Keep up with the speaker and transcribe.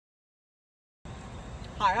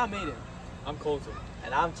Hi, I'm Aiden. I'm Colton.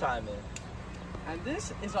 And I'm Timon. And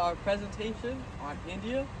this is our presentation on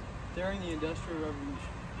India during the Industrial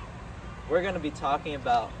Revolution. We're going to be talking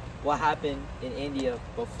about what happened in India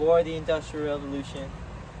before the Industrial Revolution,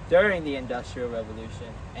 during the Industrial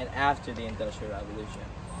Revolution, and after the Industrial Revolution,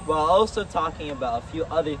 while also talking about a few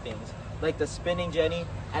other things like the spinning jenny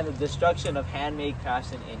and the destruction of handmade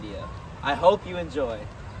crafts in India. I hope you enjoy.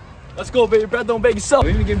 Let's go, baby. Bread don't bake itself.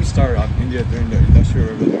 Don't even get me started on India during the Industrial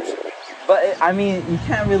Revolution. But you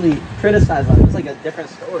can't really criticize them. It's like a different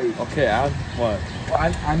story. Okay, what? Well,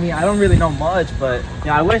 I don't really know much, but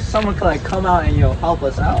I wish someone could come out and help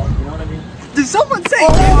us out. You know what I mean? Did someone say,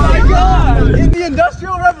 oh my God, in the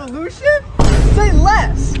Industrial Revolution? Say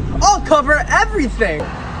less. I'll cover everything.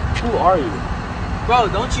 Who are you? Bro,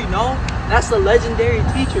 don't you know? That's the legendary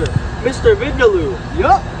teacher, Mr. Vindaloo.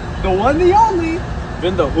 Yup, the one, the only.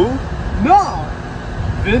 Vinda who? No,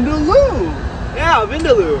 Vindaloo. Yeah,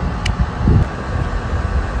 Vindaloo.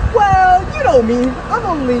 Well, you know me. I'm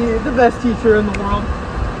only the best teacher in the world.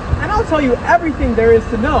 And I'll tell you everything there is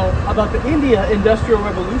to know about the India Industrial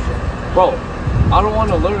Revolution. Bro, I don't want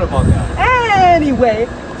to learn about that. Anyway,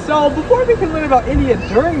 so before we can learn about India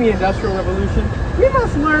during the Industrial Revolution, we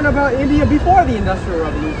must learn about India before the Industrial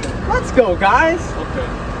Revolution. Let's go, guys.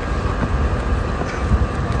 Okay.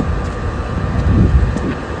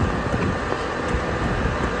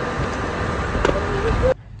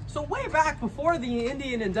 So way back before the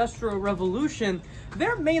Indian Industrial Revolution,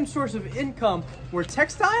 their main source of income were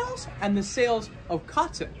textiles and the sales of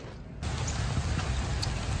cotton.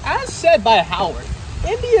 As said by Howard,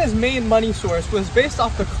 India's main money source was based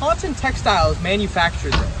off the cotton textiles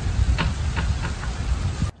manufactured there.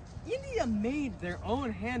 India made their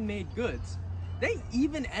own handmade goods. They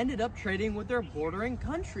even ended up trading with their bordering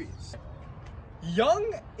countries.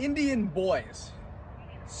 Young Indian boys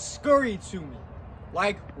scurry to me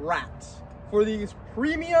like rats for these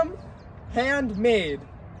premium handmade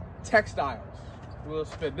textiles. We'll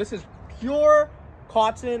spin. This is pure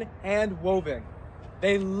cotton hand woven.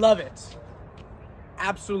 They love it.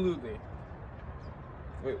 Absolutely.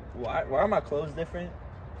 Wait, why are my clothes different?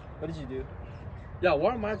 What did you do? Yeah,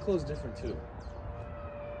 why are my clothes different too?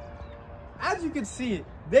 As you can see,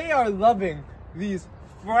 they are loving these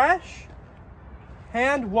fresh,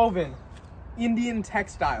 hand-woven Indian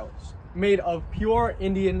textiles made of pure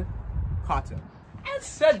Indian cotton. As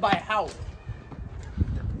said by Howard,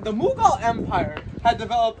 the Mughal Empire had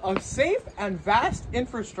developed a safe and vast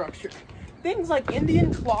infrastructure. Things like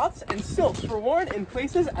Indian cloths and silks were worn in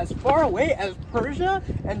places as far away as Persia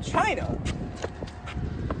and China.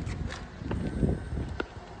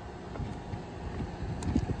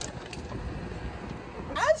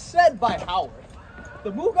 As said by Howard,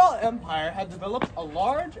 the Mughal Empire had developed a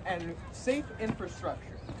large and safe infrastructure.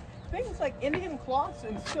 Things like Indian cloths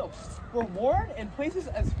and silks were worn in places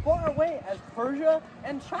as far away as Persia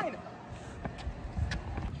and China.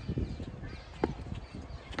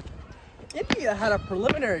 India had a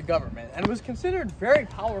preliminary government and was considered very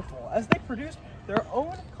powerful as they produced their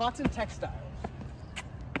own cotton textiles.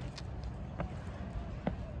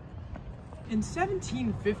 In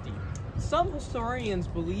 1750, some historians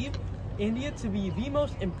believe India to be the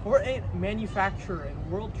most important manufacturer in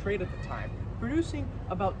world trade at the time, producing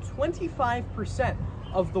about 25%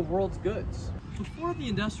 of the world's goods. Before the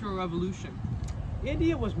Industrial Revolution,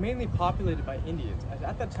 India was mainly populated by Indians, as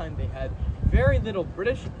at that time they had very little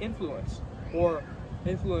British influence or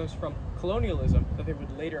influence from colonialism that they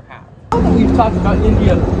would later have. Now that we've talked about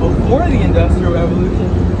India before the Industrial Revolution,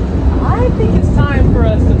 I think it's time for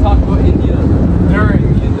us to talk about India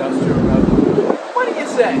during the Industrial Revolution. What do you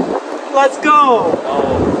say? Let's go!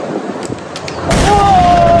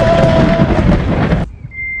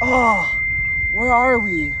 Oh, where are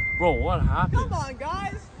we? Bro, what happened? Come on,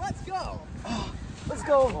 guys, let's go. Let's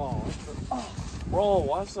go! Bro,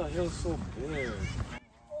 why is the hill so big?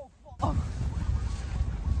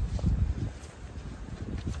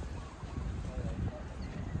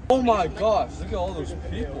 Oh my gosh, look at all those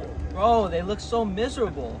people. Bro, they look so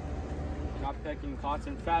miserable. Not pecking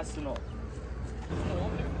cotton fast enough.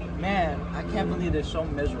 Man, I can't believe they're so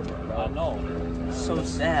miserable, bro. I know. It's so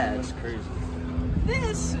sad. That's crazy.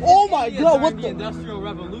 This Oh is my India God, during what the the- Industrial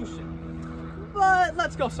Revolution. But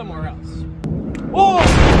let's go somewhere else. Oh,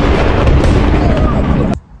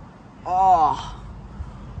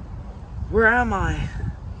 where am I?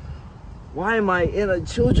 Why am I in a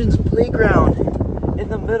children's playground in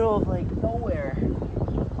the middle of nowhere?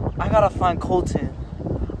 I gotta find Colton.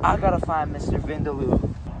 I gotta find Mr.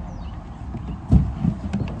 Vindaloo.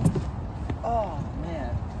 Oh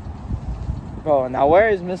man. Bro, now where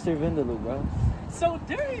is Mr. Vindaloo, bro? So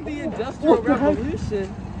during the Industrial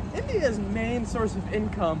Revolution, India's main source of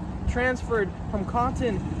income transferred from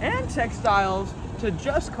cotton and textiles to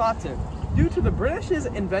just cotton due to the British's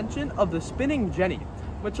invention of the spinning jenny,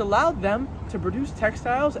 which allowed them to produce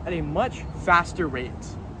textiles at a much faster rate.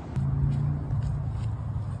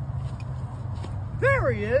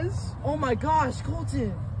 There he is! Oh my gosh,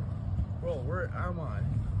 Colton! Bro, where am I?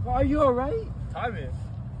 Well, are you alright? Timon,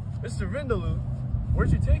 Mr. Vindaloo,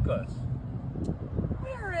 where'd you take us?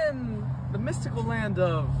 We're in the mystical land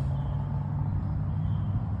of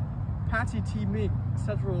Patti T. Mig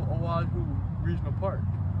Central Oahu Regional Park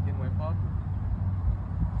in Waipahu.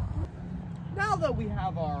 Now that we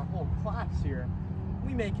have our whole class here,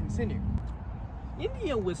 we may continue.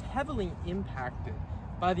 India was heavily impacted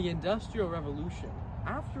by the Industrial Revolution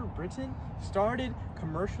after Britain started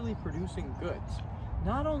commercially producing goods.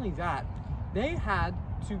 Not only that, they had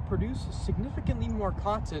to produce significantly more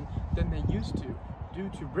cotton than they used to due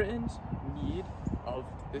to Britain's need of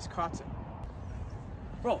this cotton.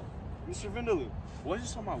 Bro, Mr. Vindaloo, what's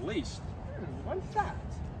this on my waist? What's that?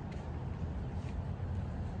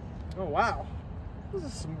 Oh wow, this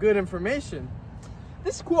is some good information.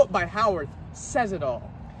 This quote by Howard says it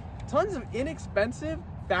all. Tons of inexpensive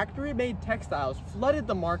factory-made textiles flooded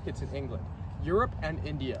the markets in England, Europe, and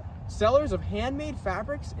India. Sellers of handmade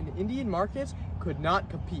fabrics in Indian markets could not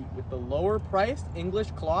compete with the lower-priced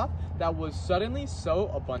English cloth that was suddenly so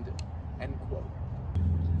abundant. End quote.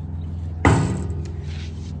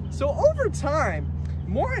 So over time,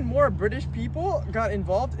 more and more British people got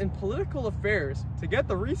involved in political affairs to get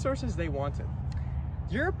the resources they wanted.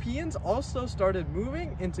 Europeans also started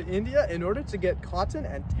moving into India in order to get cotton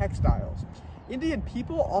and textiles. Indian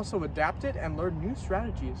people also adapted and learned new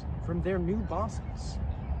strategies from their new bosses.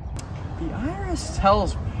 The IRS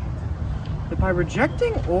tells me that by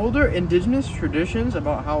rejecting older indigenous traditions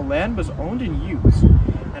about how land was owned and used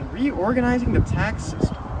and reorganizing the tax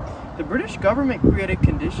system, the British government created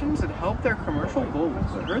conditions that helped their commercial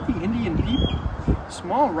goals but hurt the Indian people.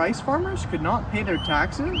 Small rice farmers could not pay their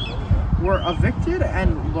taxes, were evicted,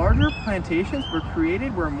 and larger plantations were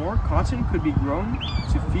created where more cotton could be grown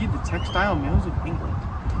to feed the textile mills of England,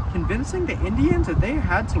 convincing the Indians that they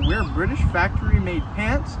had to wear British factory-made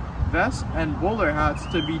pants, vests, and bowler hats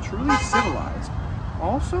to be truly civilized.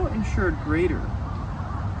 Also ensured greater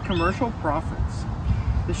commercial profits.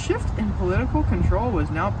 The shift in political control was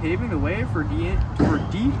now paving the way for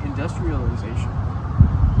de-industrialization.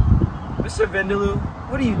 Mr. Vindaloo,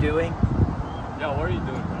 what are you doing? Yeah, what are you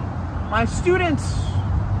doing, bro? My students,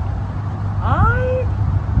 I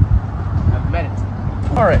have meditated.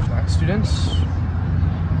 Alright, my students,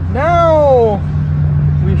 now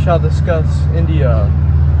we shall discuss India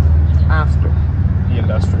after the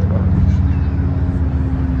Industrial Revolution.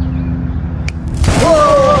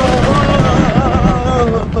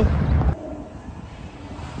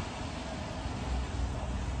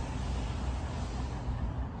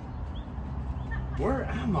 Where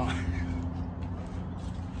am I?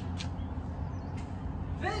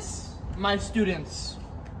 This, my students,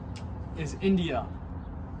 is India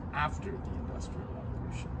after the Industrial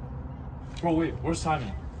Revolution. Bro, wait, where's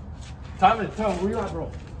Timon? Timon, where you at,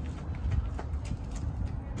 bro?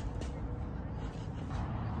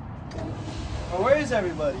 Well, where is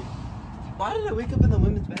everybody? Why did I wake up in the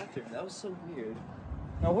women's bathroom? That was so weird.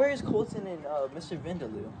 Now, where is Colton and Mr.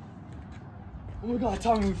 Vindaloo? Oh my god,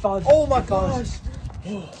 Tommy, we found you. Oh my gosh!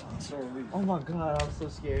 I'm so relieved. Oh my god, I'm so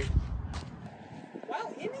scared. While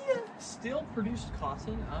India still produced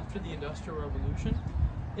cotton after the Industrial Revolution,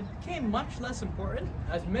 it became much less important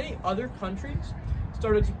as many other countries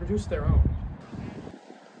started to produce their own.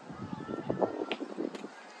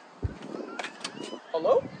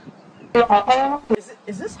 Hello?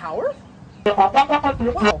 Is this Howard?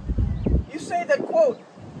 Wow. You say that, quote,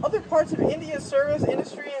 other parts of India's service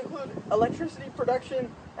industry include electricity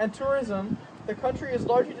production and tourism. The country is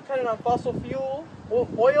largely dependent on fossil fuel,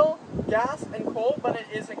 oil, gas, and coal, but it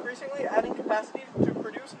is increasingly adding capacity to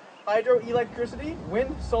produce hydroelectricity,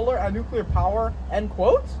 wind, solar, and nuclear power, end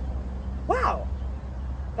quote? Wow,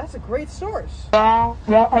 that's a great source. The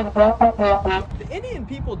Indian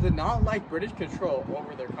people did not like British control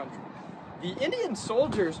over their country. The Indian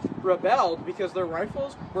soldiers rebelled because their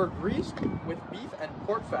rifles were greased with beef and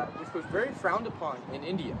pork fat, which was very frowned upon in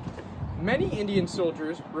India. Many Indian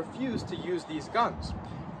soldiers refused to use these guns,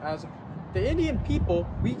 as the Indian people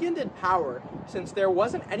weakened in power since there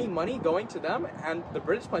wasn't any money going to them and the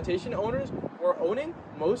British plantation owners were owning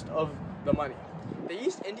most of the money. The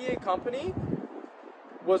East India Company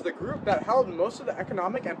was the group that held most of the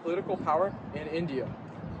economic and political power in India.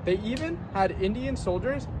 They even had Indian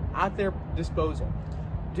soldiers at their disposal.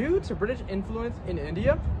 Due to British influence in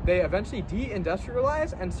India, they eventually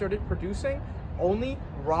de-industrialized and started producing only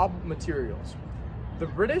raw materials. The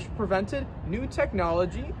British prevented new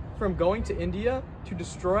technology from going to India to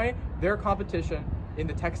destroy their competition in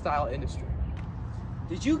the textile industry.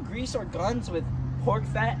 Did you grease our guns with pork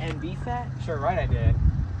fat and beef fat? Sure, right, I did.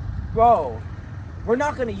 Bro, we're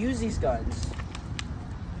not gonna use these guns.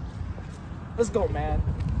 Let's go, man.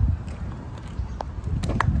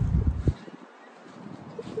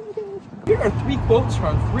 Here are 3 quotes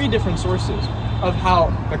from 3 different sources of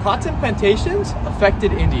how the cotton plantations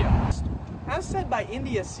affected India. As said by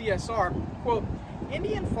India's CSR, quote,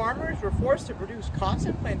 Indian farmers were forced to produce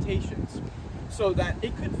cotton plantations so that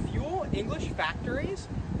it could fuel English factories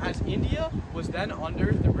as India was then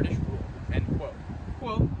under the British rule, end quote.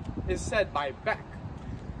 Quote is said by Beck.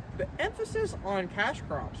 The emphasis on cash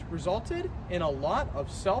crops resulted in a lot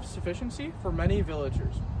of self-sufficiency for many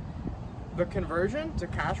villagers. The conversion to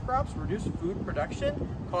cash crops reduced food production,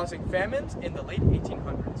 causing famines in the late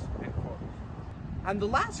 1800s, end quote. And the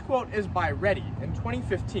last quote is by Reddy in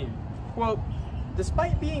 2015. Quote,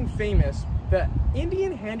 despite being famous, the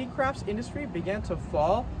Indian handicrafts industry began to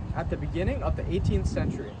fall at the beginning of the 18th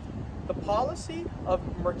century. The policy of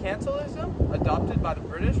mercantilism adopted by the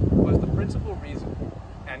British was the principal reason,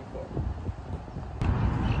 end quote.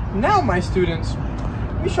 Now, my students,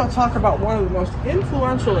 we shall talk about one of the most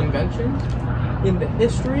influential inventions in the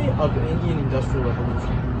history of the Indian Industrial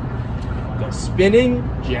Revolution, the spinning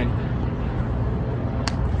jenny.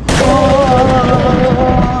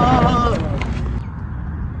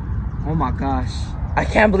 Oh my gosh. I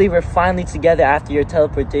can't believe we're finally together after your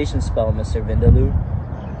teleportation spell, Mr. Vindaloo.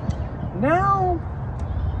 Now,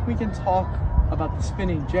 we can talk about the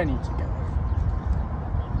spinning jenny together.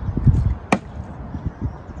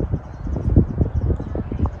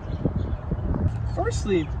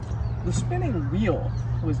 Firstly, the spinning wheel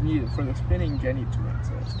was needed for the spinning jenny to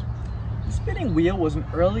exist. The spinning wheel was an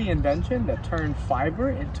early invention that turned fiber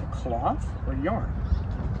into cloth or yarn.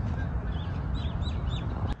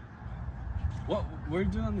 What are you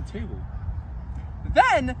doing on the table?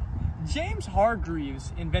 Then, James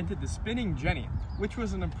Hargreaves invented the spinning jenny, which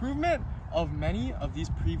was an improvement of many of these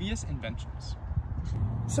previous inventions.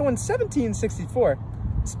 So in 1764,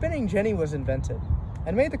 the spinning jenny was invented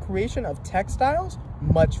and made the creation of textiles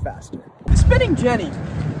much faster. The spinning jenny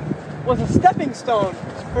was a stepping stone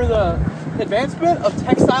for the advancement of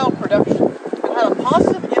textile production and had a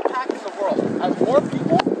positive impact in the world as more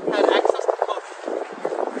people had access to clothing.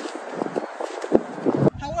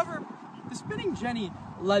 However, the spinning jenny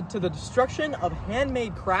led to the destruction of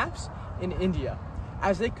handmade crafts in India,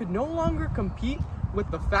 as they could no longer compete with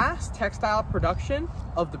the fast textile production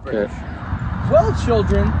of the British. Well,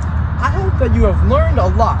 children, I hope that you have learned a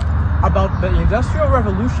lot about the Industrial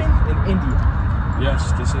Revolution in India.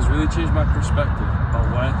 Yes, this has really changed my perspective about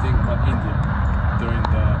what I think about India during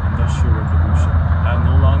the Industrial Revolution. I'm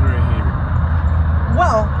no longer a hater.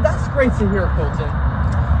 Well, that's great to hear, Colton.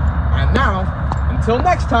 And now, until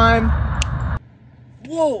next time.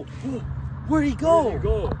 Whoa! Where'd he go? Where'd he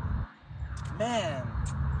go? Man,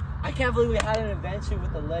 I can't believe we had an adventure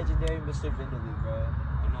with the legendary Mr. Vindaloo, bro.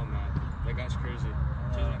 I know, man. That guy's crazy.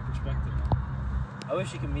 Changed my perspective, man. I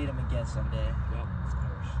wish we could meet him again someday. Yep, of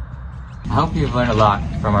course. I hope you've learned a lot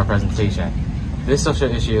from our presentation. This social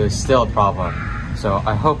issue is still a problem, so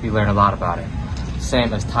I hope you learned a lot about it.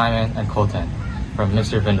 Same as Timon and Colton from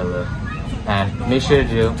Mr. Vindaloo. And make sure to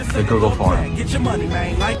do the Google form. Get your money,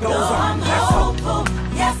 man. Life goes on. Let's hope.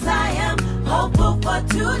 Yes, I am hopeful for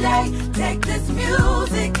today. Take this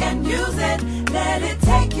music and use it. Let it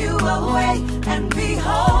take you away and be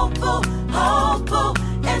hopeful, hopeful,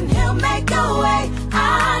 and he'll make a way.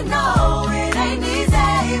 I know it ain't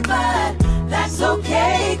easy, but that's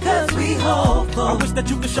okay, cause we hopeful. I wish that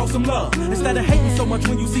you could show some love instead of hating so much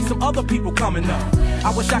when you see some other people coming up.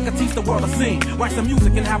 I wish I could teach the world to sing, write some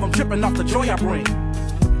music and have them tripping off the joy I bring.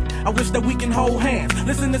 I wish that we can hold hands,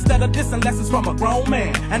 listen instead of dissing lessons from a grown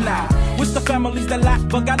man. And I wish the families that lack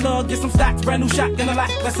but got love get some stacks, brand new shotgun a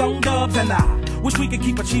lack, that's on dubs. And I wish we could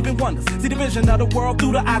keep achieving wonders, see the vision of the world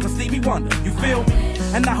through the eyes of Stevie Wonder. You feel me?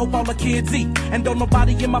 And I hope all the kids eat, and don't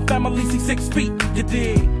nobody in my family see 6 feet. You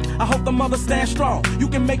dig? I hope the mothers stand strong. You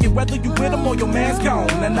can make it whether you with them or your man's gone.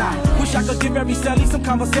 And I wish I could give every celly some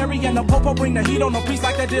commissary and a popo bring the heat on a piece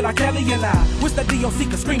like they did R. Kelly. And I wish that DOC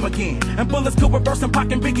could scream again and bullets could reverse and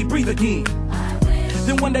Pac and Biggie breathe again.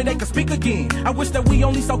 Then one day they could speak again. I wish that we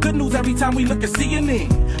only saw good news every time we look at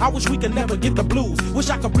CNN. I wish we could never get the blues. Wish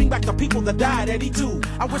I could bring back the people that died at 82.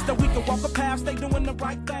 I wish that we could walk a path, stay doing the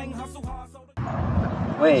right thing, hustle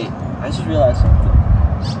hard. Wait, I just realized something.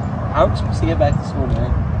 How are we supposed to get back to school,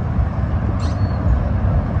 man?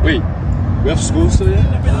 Wait, we have school still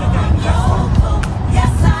yet?